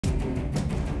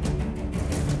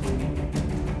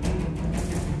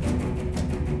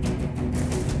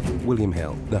William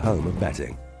Hill, the home of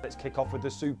betting. Let's kick off with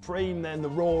the Supreme then, the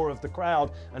roar of the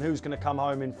crowd, and who's going to come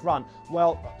home in front?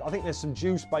 Well, I think there's some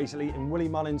juice basically in Willie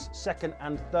Mullins' second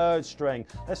and third string.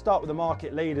 Let's start with the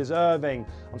market leaders, Irving.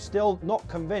 I'm still not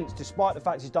convinced, despite the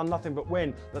fact he's done nothing but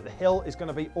win, that the Hill is going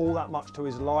to be all that much to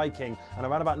his liking. And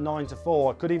around about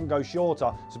 9-4, could even go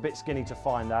shorter. It's a bit skinny to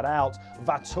find that out.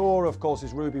 Vatour, of course,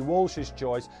 is Ruby Walsh's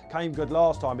choice. Came good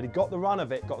last time, but he got the run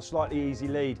of it, got a slightly easy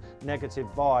lead. Negative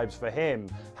vibes for him.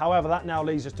 However, that now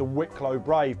leads us to Wicklow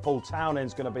Brave. Paul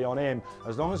Townend's going to be on him.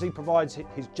 As long as he provides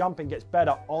his jumping gets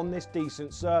better on this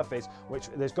decent surface, which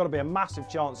there's got to be a massive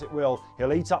chance it will,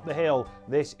 he'll eat up the hill.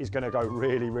 This is going to go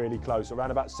really, really close,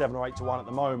 around about 7 or 8 to 1 at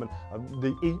the moment,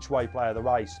 the each-way play of the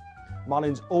race.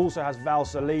 Mullins also has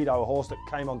Valsalido, a horse that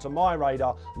came onto my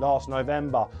radar last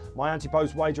November. My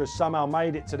anti-post wager has somehow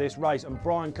made it to this race, and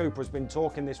Brian Cooper has been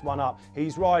talking this one up.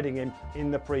 He's riding him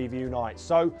in the preview night.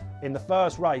 So in the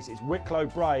first race, it's Wicklow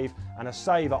Brave and a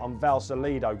saver on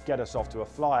Valsalido get us off to a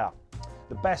flyer.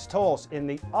 The best horse in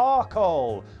the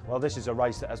Arkle. Well, this is a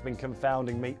race that has been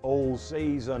confounding me all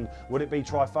season. Would it be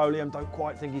Trifolium? Don't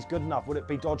quite think he's good enough. Would it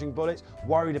be Dodging Bullets?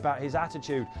 Worried about his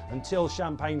attitude. Until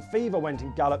Champagne Fever went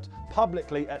and galloped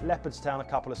publicly at Leopardstown a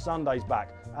couple of Sundays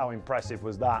back. How impressive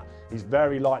was that? He's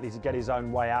very likely to get his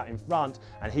own way out in front,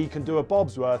 and he can do a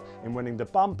bob's worth in winning the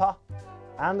Bumper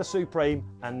and the Supreme,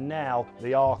 and now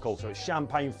the Arkle. So it's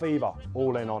Champagne Fever,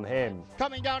 all in on him.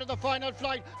 Coming down to the final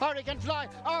flight, Hurricane Fly,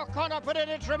 O'Connor put in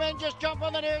a tremendous jump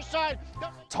on the near side.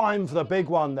 Time for the big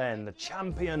one then, the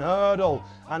Champion Hurdle.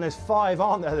 And there's 5,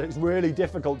 aren't there, that it's really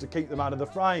difficult to keep them out of the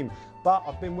frame. But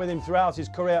I've been with him throughout his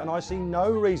career, and I see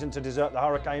no reason to desert the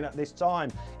Hurricane at this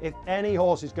time. If any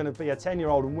horse is going to be a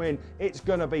 10-year-old and win, it's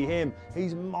going to be him.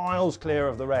 He's miles clear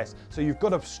of the rest. So you've got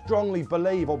to strongly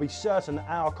believe or be certain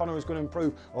that O'Connor is going to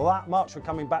improve that much for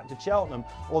coming back to Cheltenham,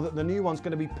 or that the new one's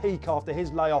going to be peak after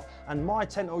his layoff. And my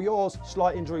tent or yours,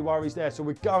 slight injury worries there. So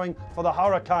we're going for the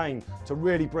Hurricane to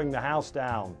really bring the house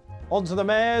down. On to the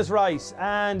mares race,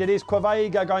 and it is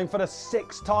Quavega going for the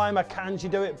 6th timer. Can she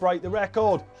do it, break the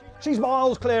record? She's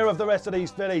miles clear of the rest of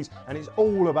these fillies, and it's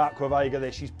all about Quavega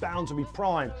this. She's bound to be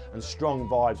prime, and strong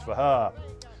vibes for her.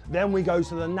 Then we go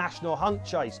to the National Hunt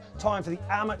Chase. Time for the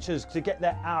amateurs to get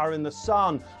their hour in the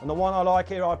sun. And the one I like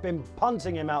here, I've been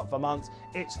punting him out for months.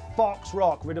 It's Fox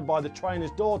Rock, ridden by the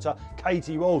trainer's daughter,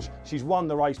 Katie Walsh. She's won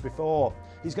the race before.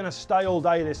 He's going to stay all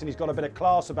day this, and he's got a bit of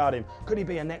class about him. Could he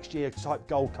be a next year type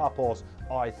Gold Cup horse?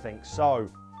 I think so.